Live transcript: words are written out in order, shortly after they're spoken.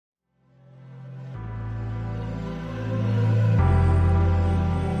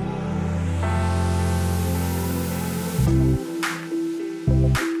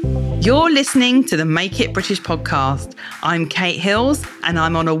You're listening to the Make It British podcast. I'm Kate Hills and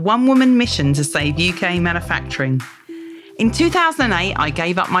I'm on a one-woman mission to save UK manufacturing. In 2008, I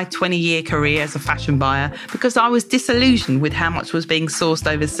gave up my 20-year career as a fashion buyer because I was disillusioned with how much was being sourced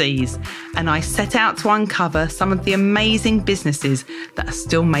overseas, and I set out to uncover some of the amazing businesses that are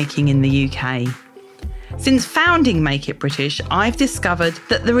still making in the UK. Since founding Make It British, I've discovered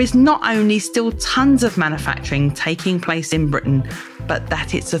that there is not only still tons of manufacturing taking place in Britain, but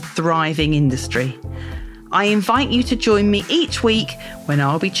that it's a thriving industry. I invite you to join me each week when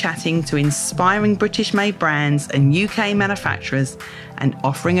I'll be chatting to inspiring British-made brands and UK manufacturers and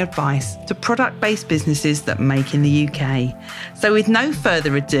offering advice to product-based businesses that make in the UK. So with no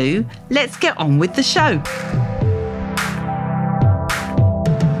further ado, let's get on with the show.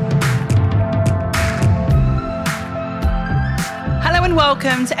 Hello and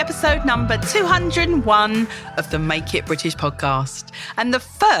welcome to episode number 201 of the Make It British podcast, and the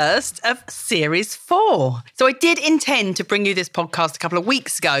first of series 4. So I did intend to bring you this podcast a couple of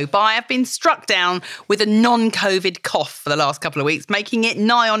weeks ago, but I have been struck down with a non-COVID cough for the last couple of weeks, making it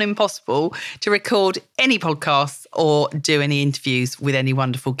nigh on impossible to record any podcasts or do any interviews with any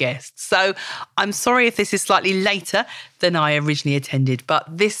wonderful guests. So I'm sorry if this is slightly later than I originally intended, but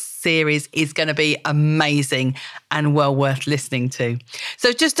this series is going to be amazing and well worth listening to.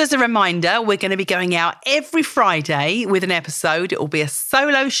 So just as a reminder, we're going to be going out every Friday with an episode. It will be a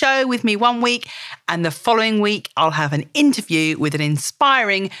solo show with me one week, and the following week I'll have an interview with an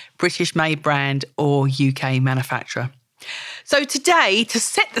inspiring British-made brand or UK manufacturer. So today, to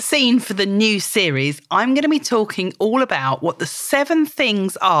set the scene for the new series, I'm going to be talking all about what the 7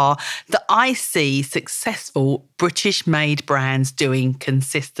 things are that I see successful British-made brands doing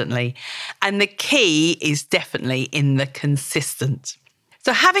consistently. And the key is definitely in the consistent.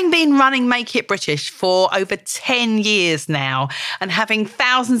 So having been running Make It British for over 10 years now and having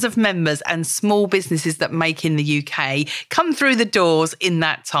thousands of members and small businesses that make in the UK come through the doors in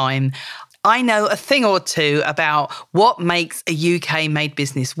that time, I know a thing or two about what makes a UK-made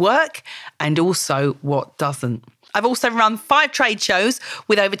business work and also what doesn't. I've also run 5 trade shows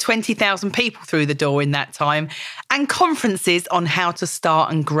with over 20,000 people through the door in that time, and conferences on how to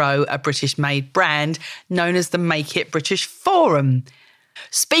start and grow a British-made brand known as the Make It British Forum.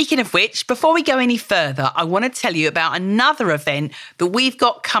 Speaking of which, before we go any further, I want to tell you about another event that we've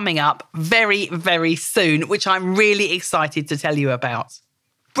got coming up very, very soon, which I'm really excited to tell you about.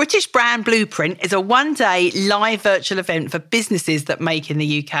 British Brand Blueprint is a one-day live virtual event for businesses that make in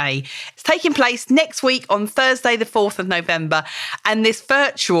the UK. It's taking place next week on Thursday, the 4th of November. And this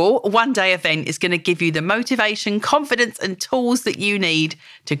virtual one-day event is going to give you the motivation, confidence and tools that you need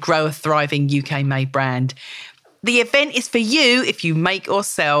to grow a thriving UK-made brand. The event is for you if you make or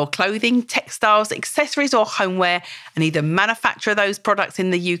sell clothing, textiles, accessories or homeware and either manufacture those products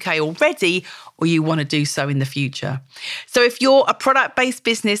in the UK already or you want to do so in the future. So if you're a product-based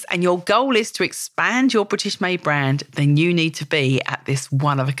business and your goal is to expand your British-made brand, then you need to be at this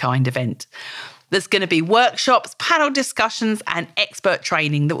one-of-a-kind event. There's going to be workshops, panel discussions and expert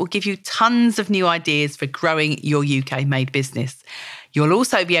training that will give you tons of new ideas for growing your UK-made business. You'll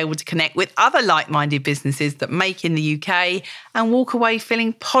also be able to connect with other like-minded businesses that make in the UK and walk away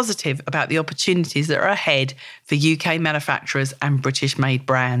feeling positive about the opportunities that are ahead for UK manufacturers and British-made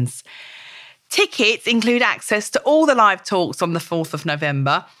brands. Tickets include access to all the live talks on the 4th of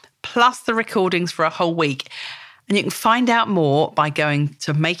November, plus the recordings for a whole week. And you can find out more by going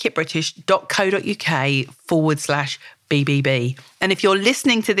to makeitbritish.co.uk/BBB. And if you're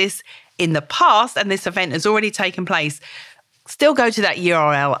listening to this in the past and this event has already taken place, still go to that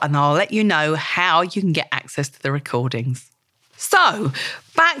URL and I'll let you know how you can get access to the recordings. So,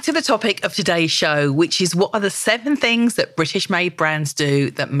 back to the topic of today's show, which is what are the 7 things that British-made brands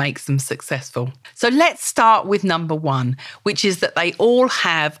do that makes them successful. So let's start with number 1, which is that they all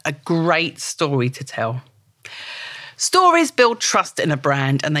have a great story to tell. Stories build trust in a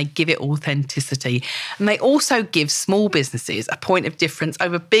brand and they give it authenticity. And they also give small businesses a point of difference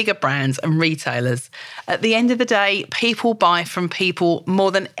over bigger brands and retailers. At the end of the day, people buy from people more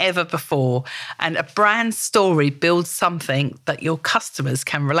than ever before. And a brand story builds something that your customers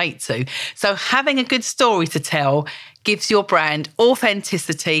can relate to. So having a good story to tell gives your brand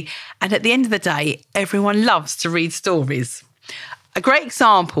authenticity. And at the end of the day, everyone loves to read stories. A great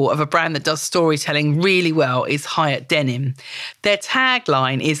example of a brand that does storytelling really well is Hyatt Denim. Their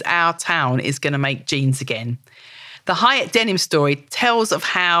tagline is "Our town is going to make jeans again." The Hyatt denim story tells of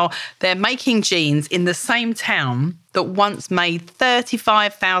how they're making jeans in the same town that once made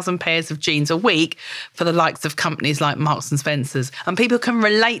 35,000 pairs of jeans a week for the likes of companies like Marks and Spencer's. And people can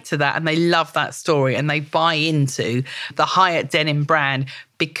relate to that and they love that story and they buy into the Hyatt denim brand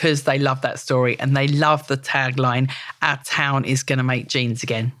because they love that story and they love the tagline, "Our town is going to make jeans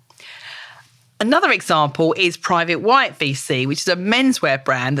again." Another example is Private White VC, which is a menswear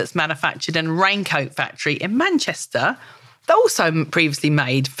brand that's manufactured in a raincoat factory in Manchester. They also previously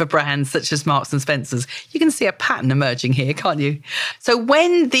made for brands such as Marks and Spencer's. You can see a pattern emerging here, can't you? So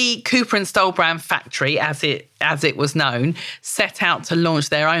when the Cooper and Stollbrand factory, as it was known, set out to launch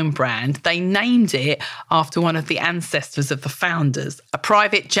their own brand, they named it after one of the ancestors of the founders, a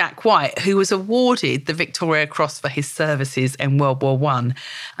Private Jack White, who was awarded the Victoria Cross for his services in World War I.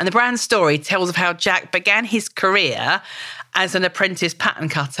 And the brand story tells of how Jack began his career as an apprentice pattern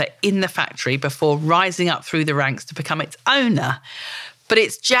cutter in the factory before rising up through the ranks to become its owner. But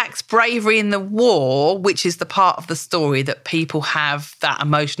it's Jack's bravery in the war, which is the part of the story that people have that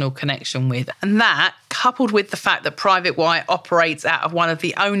emotional connection with. And that, coupled with the fact that Private White operates out of one of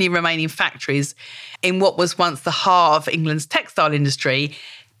the only remaining factories in what was once the heart of England's textile industry,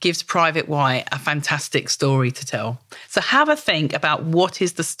 gives Private White a fantastic story to tell. So have a think about what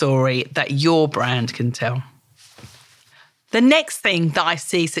is the story that your brand can tell. The next thing that I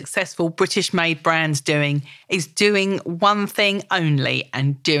see successful British-made brands doing is doing one thing only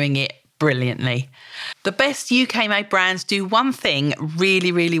and doing it brilliantly. The best UK-made brands do one thing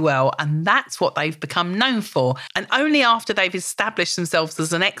really, really well, and that's what they've become known for. And only after they've established themselves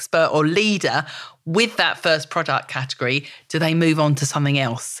as an expert or leader with that first product category do they move on to something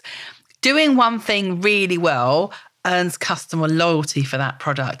else. Doing one thing really well earns customer loyalty for that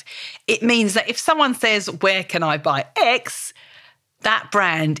product. It means that if someone says, "Where can I buy X?" that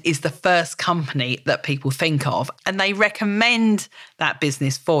brand is the first company that people think of and they recommend that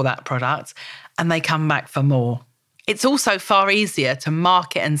business for that product and they come back for more. It's also far easier to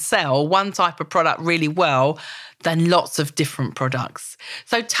market and sell one type of product really well than lots of different products.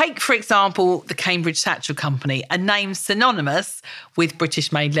 So take, for example, the Cambridge Satchel Company, a name synonymous with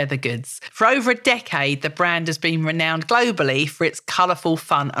British-made leather goods. For over a decade, the brand has been renowned globally for its colourful,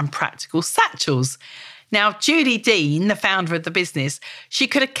 fun and practical satchels. Now, Julie Dean, the founder of the business, she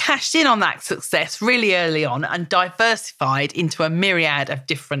could have cashed in on that success really early on and diversified into a myriad of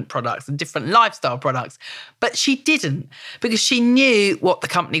different products and different lifestyle products. But she didn't, because she knew what the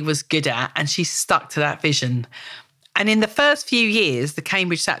company was good at and she stuck to that vision. And in the first few years, the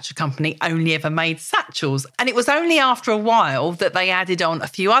Cambridge Satchel Company only ever made satchels. And it was only after a while that they added on a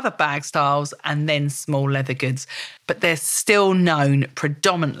few other bag styles and then small leather goods. But they're still known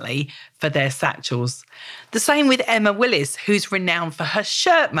predominantly for their satchels. The same with Emma Willis, who's renowned for her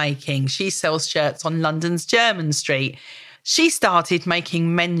shirt making. She sells shirts on London's Jermyn Street. She started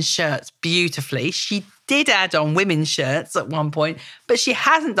making men's shirts beautifully. She did add on women's shirts at one point, but she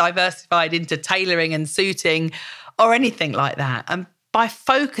hasn't diversified into tailoring and suiting or anything like that. And by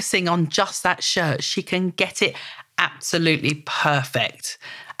focusing on just that shirt, she can get it absolutely perfect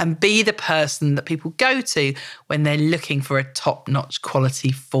and be the person that people go to when they're looking for a top-notch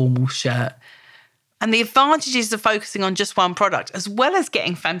quality formal shirt. And the advantages of focusing on just one product, as well as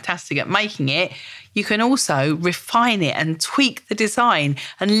getting fantastic at making it, you can also refine it and tweak the design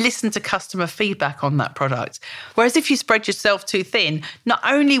and listen to customer feedback on that product. Whereas if you spread yourself too thin, not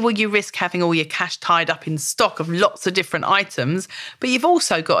only will you risk having all your cash tied up in stock of lots of different items, but you've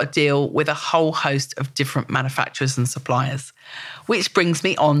also got to deal with a whole host of different manufacturers and suppliers. Which brings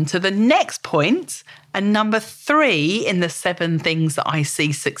me on to the next point, and number 3 in the 7 things that I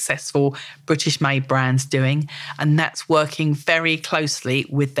see successful British-made brands doing, and that's working very closely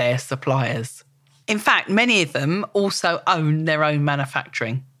with their suppliers. In fact, many of them also own their own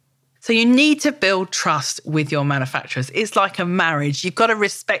manufacturing. So you need to build trust with your manufacturers. It's like a marriage. You've got to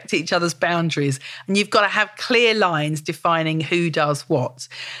respect each other's boundaries and you've got to have clear lines defining who does what.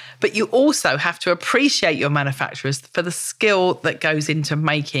 But you also have to appreciate your manufacturers for the skill that goes into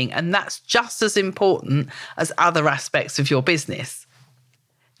making, and that's just as important as other aspects of your business.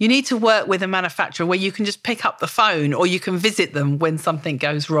 You need to work with a manufacturer where you can just pick up the phone or you can visit them when something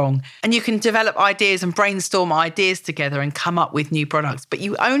goes wrong. And you can develop ideas and brainstorm ideas together and come up with new products. But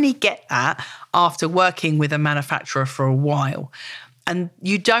you only get that after working with a manufacturer for a while. And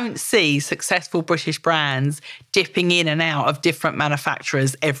you don't see successful British brands dipping in and out of different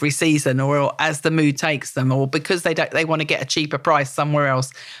manufacturers every season or as the mood takes them, or because they want to get a cheaper price somewhere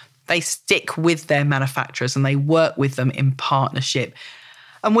else. They stick with their manufacturers and they work with them in partnership.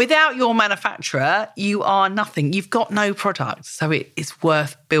 And without your manufacturer, you are nothing. You've got no product. So it is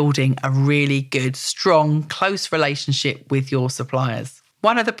worth building a really good, strong, close relationship with your suppliers.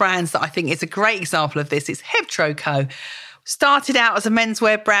 One of the brands that I think is a great example of this is Hebtroco. Started out as a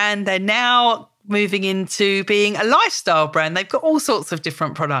menswear brand. They're now moving into being a lifestyle brand. They've got all sorts of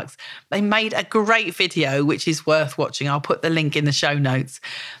different products. They made a great video, which is worth watching. I'll put the link in the show notes,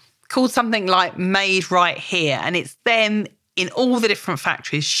 called something like Made Right Here. And it's them in all the different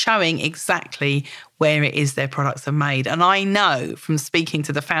factories showing exactly where it is their products are made. And I know from speaking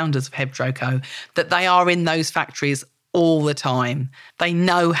to the founders of Hebtroco that they are in those factories all the time. They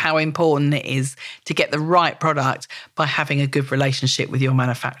know how important it is to get the right product by having a good relationship with your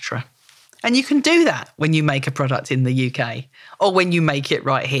manufacturer. And you can do that when you make a product in the UK, or when you make it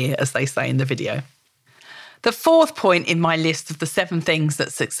right here, as they say in the video. The fourth point in my list of the 7 things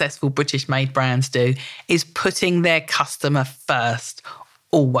that successful British-made brands do is putting their customer first,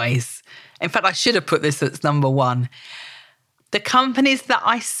 always. In fact, I should have put this as number 1. The companies that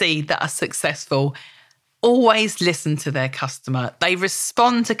I see that are successful always listen to their customer. They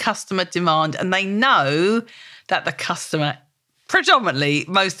respond to customer demand, and they know that the customer predominantly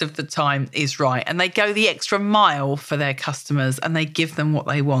most of the time is right. And they go the extra mile for their customers and they give them what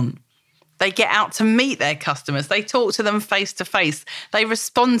they want. They get out to meet their customers. They talk to them face to face. They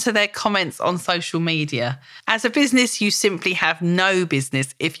respond to their comments on social media. As a business, you simply have no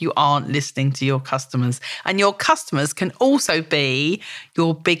business if you aren't listening to your customers. And your customers can also be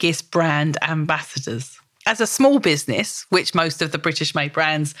your biggest brand ambassadors. As a small business, which most of the British-made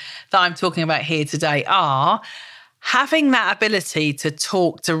brands that I'm talking about here today are, having that ability to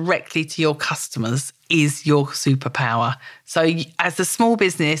talk directly to your customers is your superpower. So as a small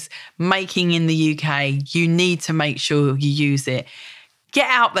business making in the UK, you need to make sure you use it. Get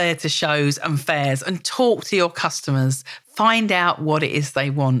out there to shows and fairs and talk to your customers. Find out what it is they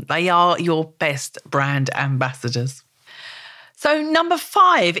want. They are your best brand ambassadors. So number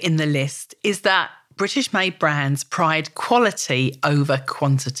 5 in the list is that British-made brands pride quality over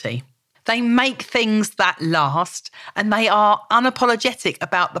quantity. They make things that last, and they are unapologetic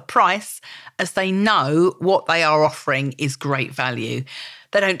about the price, as they know what they are offering is great value.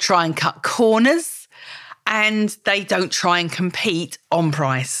 They don't try and cut corners, and they don't try and compete on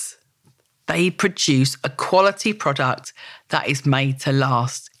price. They produce a quality product that is made to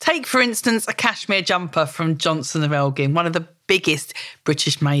last. Take, for instance, a cashmere jumper from Johnston & Elgin, one of the biggest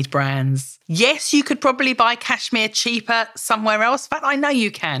British-made brands. Yes, you could probably buy cashmere cheaper somewhere else. In fact, I know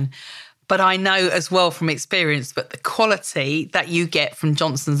you can. But I know as well from experience that the quality that you get from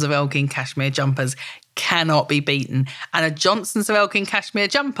Johnston & Elgin cashmere jumpers cannot be beaten. And a Johnston & Elgin cashmere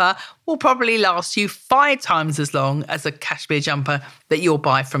jumper will probably last you 5 times as long as a cashmere jumper that you'll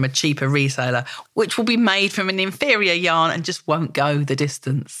buy from a cheaper retailer, which will be made from an inferior yarn and just won't go the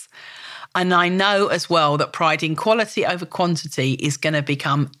distance. And I know as well that priding quality over quantity is going to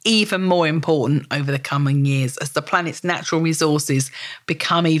become even more important over the coming years as the planet's natural resources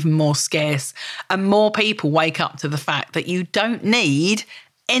become even more scarce and more people wake up to the fact that you don't need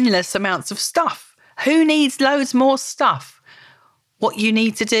endless amounts of stuff. Who needs loads more stuff? What you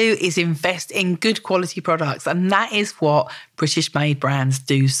need to do is invest in good quality products, and that is what British-made brands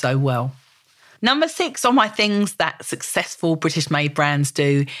do so well. Number 6 on my things that successful British-made brands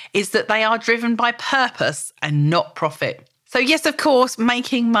do is that they are driven by purpose and not profit. So yes, of course,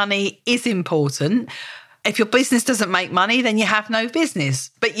 making money is important. If your business doesn't make money, then you have no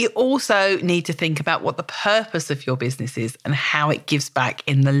business. But you also need to think about what the purpose of your business is and how it gives back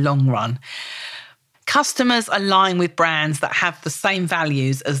in the long run. Customers align with brands that have the same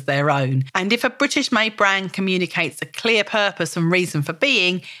values as their own. And if a British-made brand communicates a clear purpose and reason for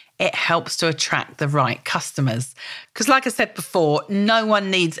being, it helps to attract the right customers. Because like I said before, no one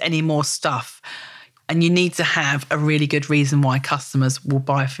needs any more stuff. And you need to have a really good reason why customers will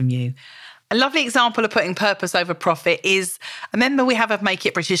buy from you. A lovely example of putting purpose over profit is a member we have of Make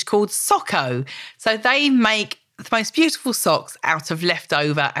It British called Socko. So they make the most beautiful socks out of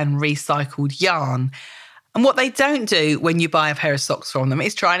leftover and recycled yarn. And what they don't do when you buy a pair of socks from them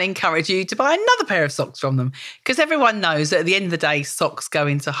is try and encourage you to buy another pair of socks from them. Because everyone knows that at the end of the day, socks go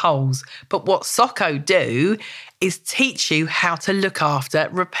into holes. But what Socko do is teach you how to look after,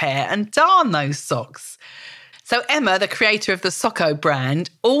 repair and darn those socks. So Emma, the creator of the Socko brand,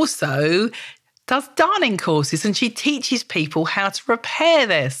 also does darning courses, and she teaches people how to repair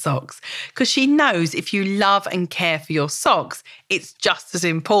their socks because she knows if you love and care for your socks, it's just as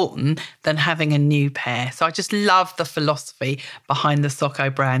important than having a new pair. So I just love the philosophy behind the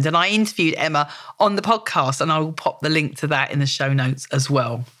Socko brand. And I interviewed Emma on the podcast, and I will pop the link to that in the show notes as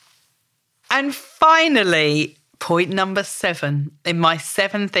well. And finally, point number 7 in my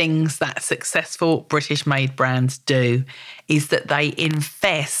 7 things that successful British-made brands do is that they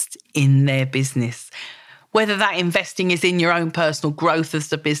invest in their business. Whether that investing is in your own personal growth as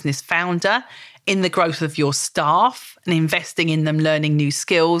the business founder, in the growth of your staff and investing in them learning new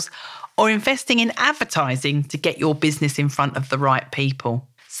skills, or investing in advertising to get your business in front of the right people.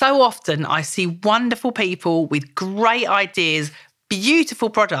 So often I see wonderful people with great ideas,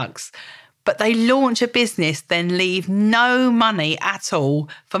 beautiful products, but they launch a business, then leave no money at all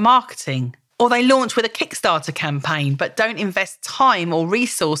for marketing. Or they launch with a Kickstarter campaign, but don't invest time or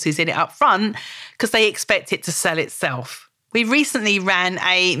resources in it up front because they expect it to sell itself. We recently ran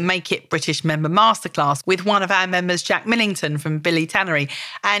a Make It British member masterclass with one of our members, Jack Millington from Billy Tannery,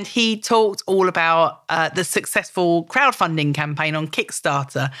 and he talked all about the successful crowdfunding campaign on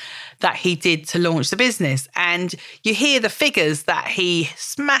Kickstarter that he did to launch the business. And you hear the figures that he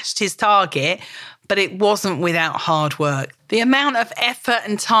smashed his target, but it wasn't without hard work. The amount of effort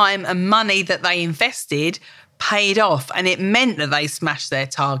and time and money that they invested paid off, and it meant that they smashed their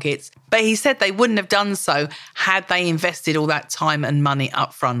targets. But he said they wouldn't have done so had they invested all that time and money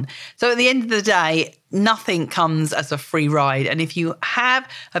up front. So at the end of the day, nothing comes as a free ride. And if you have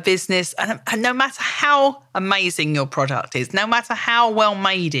a business, and no matter how amazing your product is, no matter how well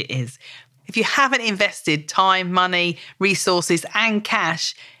made it is, if you haven't invested time, money, resources and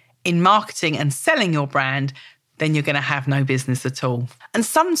cash in marketing and selling your brand, then you're going to have no business at all. And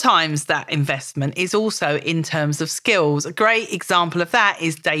sometimes that investment is also in terms of skills. A great example of that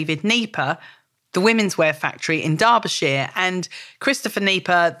is David Nieper, the women's wear factory in Derbyshire. And Christopher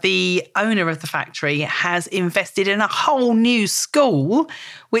Nieper, the owner of the factory, has invested in a whole new school,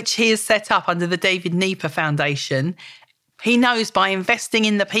 which he has set up under the David Nieper Foundation. He knows by investing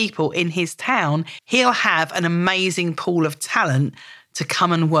in the people in his town, he'll have an amazing pool of talent to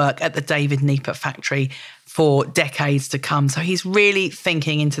come and work at the David Nieper factory for decades to come. So he's really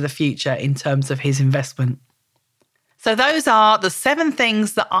thinking into the future in terms of his investment. So those are the 7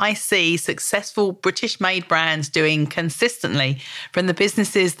 things that I see successful British-made brands doing consistently from the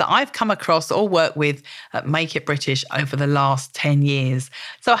businesses that I've come across or worked with at Make It British over the last 10 years.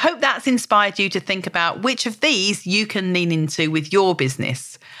 So I hope that's inspired you to think about which of these you can lean into with your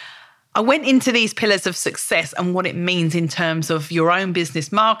business. I went into these pillars of success and what it means in terms of your own business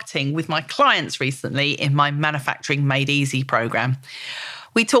marketing with my clients recently in my Manufacturing Made Easy program.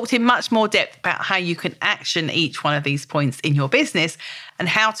 We talked in much more depth about how you can action each one of these points in your business and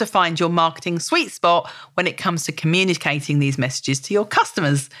how to find your marketing sweet spot when it comes to communicating these messages to your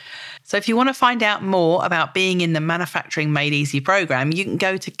customers. So if you want to find out more about being in the Manufacturing Made Easy program, you can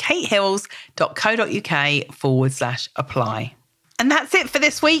go to katehills.co.uk/apply. And that's it for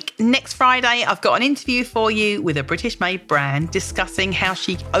this week. Next Friday, I've got an interview for you with a British-made brand discussing how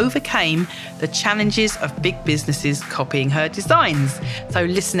she overcame the challenges of big businesses copying her designs. So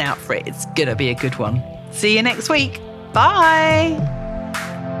listen out for it. It's going to be a good one. See you next week. Bye.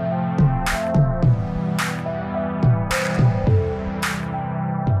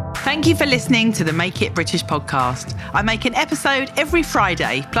 Thank you for listening to the Make It British podcast. I make an episode every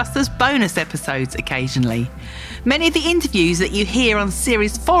Friday, plus there's bonus episodes occasionally. Many of the interviews that you hear on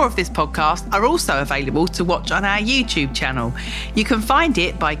Series 4 of this podcast are also available to watch on our YouTube channel. You can find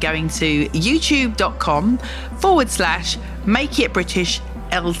it by going to youtube.com/Make It British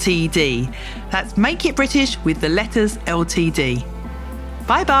Ltd. That's Make It British with the letters Ltd.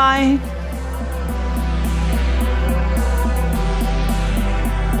 Bye-bye.